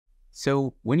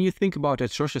So when you think about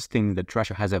atrocious things that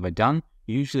Russia has ever done,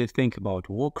 you usually think about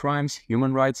war crimes,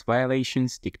 human rights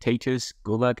violations, dictators,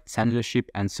 gulag, censorship,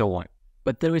 and so on.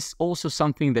 But there is also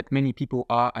something that many people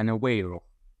are unaware of,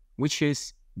 which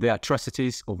is the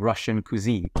atrocities of Russian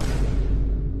cuisine.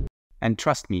 And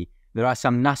trust me, there are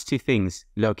some nasty things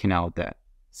lurking out there.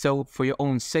 So for your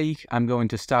own sake, I'm going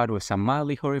to start with some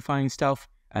mildly horrifying stuff,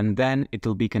 and then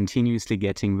it'll be continuously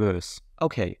getting worse.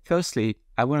 Okay, firstly,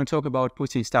 I want to talk about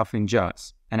putting stuff in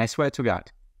jars. And I swear to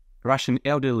God, Russian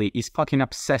elderly is fucking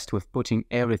obsessed with putting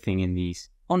everything in these.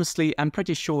 Honestly, I'm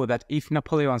pretty sure that if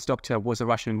Napoleon's doctor was a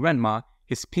Russian grandma,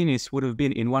 his penis would have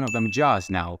been in one of them jars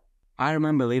now. I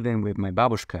remember living with my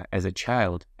babushka as a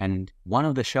child, and one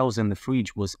of the shelves in the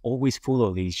fridge was always full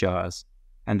of these jars.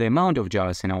 And the amount of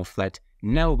jars in our flat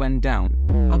never went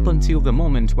down, up until the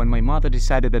moment when my mother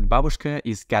decided that babushka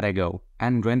is gotta go,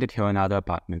 and rented her another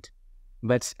apartment.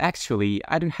 But actually,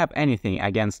 I don't have anything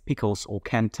against pickles or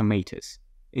canned tomatoes.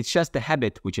 It's just the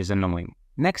habit which is annoying.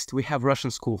 Next, we have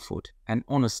Russian school food. And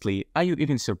honestly, are you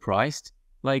even surprised?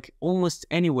 Like, almost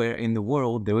anywhere in the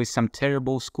world there is some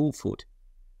terrible school food.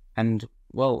 And,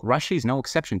 well, Russia is no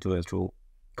exception to that rule.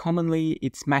 Commonly,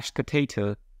 it's mashed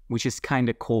potato, which is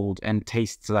kinda cold and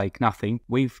tastes like nothing,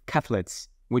 with cutlets,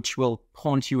 which will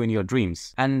haunt you in your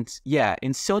dreams. And yeah,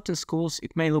 in certain schools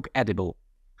it may look edible.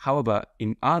 However,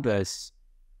 in others...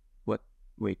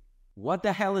 What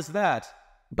the hell is that?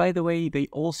 By the way, they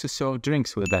also serve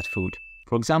drinks with that food.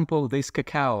 For example, this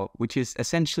cacao, which is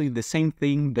essentially the same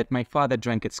thing that my father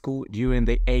drank at school during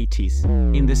the 80s,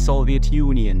 in the Soviet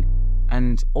Union.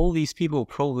 And all these people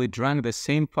probably drank the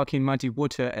same fucking muddy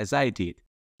water as I did.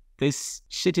 This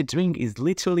shitty drink is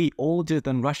literally older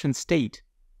than Russian state.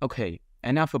 Okay,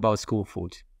 enough about school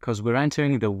food, cause we're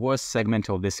entering the worst segment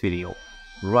of this video.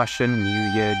 Russian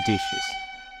New Year dishes.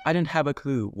 I don't have a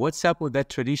clue what's up with that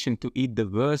tradition to eat the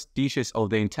worst dishes of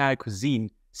the entire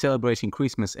cuisine celebrating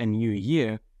Christmas and New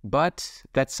Year, but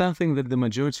that's something that the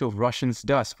majority of Russians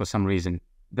does for some reason.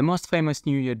 The most famous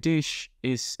New Year dish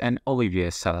is an Olivier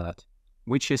salad,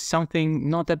 which is something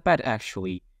not that bad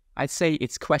actually. I'd say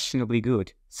it's questionably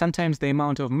good. Sometimes the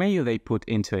amount of mayo they put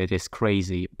into it is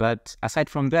crazy, but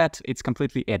aside from that, it's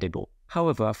completely edible.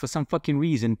 However, for some fucking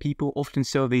reason, people often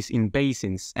serve these in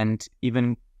basins and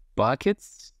even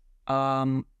buckets?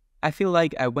 I feel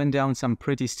like I went down some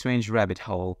pretty strange rabbit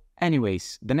hole.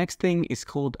 Anyways, the next thing is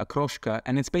called okroshka,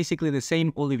 and it's basically the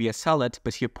same Olivier salad,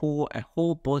 but you pour a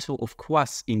whole bottle of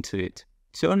kvass into it,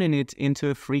 turning it into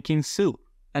a freaking soup.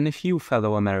 And if you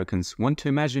fellow Americans want to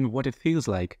imagine what it feels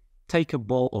like, take a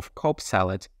bowl of Cobb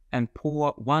salad and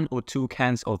pour 1 or 2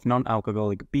 cans of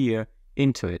non-alcoholic beer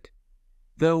into it.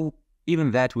 Though,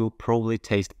 even that will probably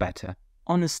taste better.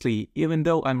 Honestly, even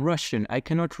though I'm Russian, I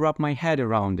cannot wrap my head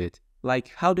around it. Like,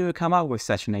 how do you come up with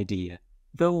such an idea?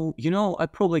 Though, you know, I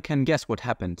probably can guess what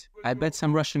happened. I bet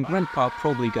some Russian grandpa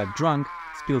probably got drunk,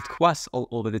 spilled kvass all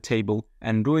over the table,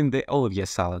 and ruined the Olivier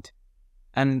salad.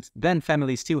 And then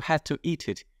family still had to eat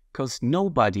it, cause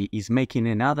nobody is making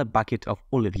another bucket of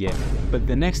Olivier. But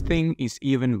the next thing is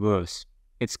even worse.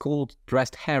 It's called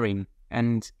dressed herring,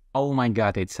 and oh my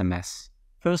god, it's a mess.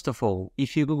 First of all,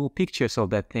 if you Google pictures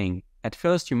of that thing, at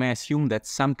first you may assume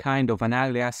that's some kind of an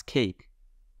ugly-ass cake.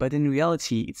 But in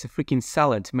reality, it's a freaking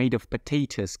salad made of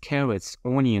potatoes, carrots,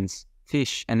 onions,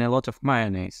 fish, and a lot of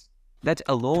mayonnaise. That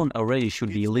alone already should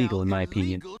be illegal in my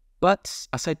opinion. But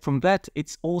aside from that,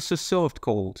 it's also served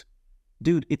cold.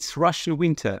 Dude, it's Russian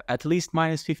winter, at least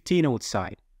 -15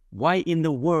 outside. Why in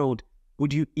the world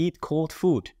would you eat cold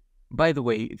food? By the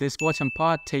way, this bottom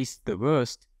part tastes the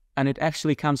worst, and it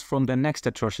actually comes from the next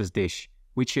atrocious dish,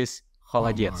 which is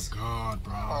холодец. Oh my god,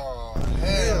 bro. Oh,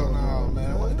 hell no,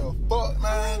 man. What the fuck,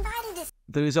 man?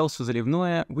 There is also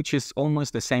заливное, which is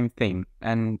almost the same thing,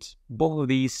 and both of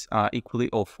these are equally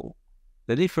awful.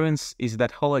 The difference is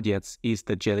that холодец is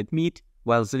the jellied meat,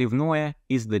 while заливное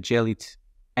is the jellied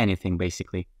anything,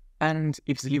 basically. And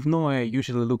if заливное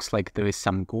usually looks like there is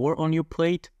some gore on your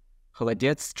plate,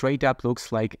 холодец straight up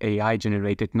looks like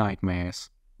AI-generated nightmares.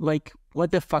 Like,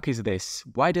 what the fuck is this?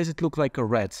 Why does it look like a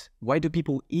rat? Why do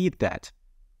people eat that?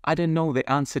 I don't know the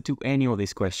answer to any of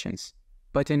these questions.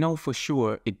 But I know for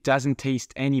sure it doesn't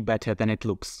taste any better than it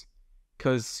looks.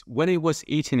 Cause when I was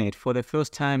eating it for the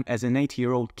first time as an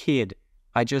 8-year-old kid,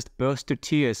 I just burst to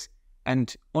tears,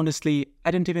 and honestly,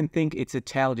 I don't even think it's a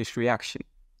childish reaction.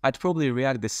 I'd probably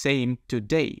react the same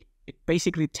today. It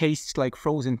basically tastes like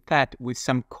frozen fat with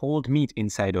some cold meat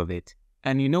inside of it.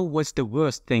 And you know what's the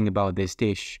worst thing about this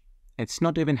dish? It's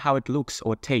not even how it looks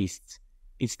or tastes.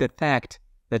 It's the fact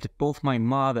that both my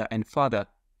mother and father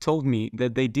told me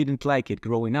that they didn't like it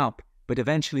growing up, but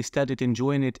eventually started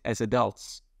enjoying it as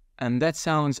adults. and that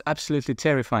sounds absolutely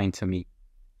terrifying to me.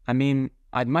 I mean,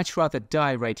 I'd much rather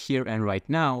die right here and right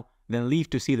now than live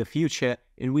to see the future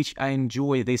in which I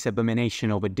enjoy this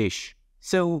abomination of a dish.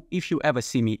 So, if you ever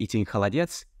see me eating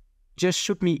холодец, just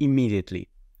shoot me immediately.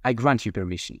 I grant you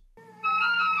permission.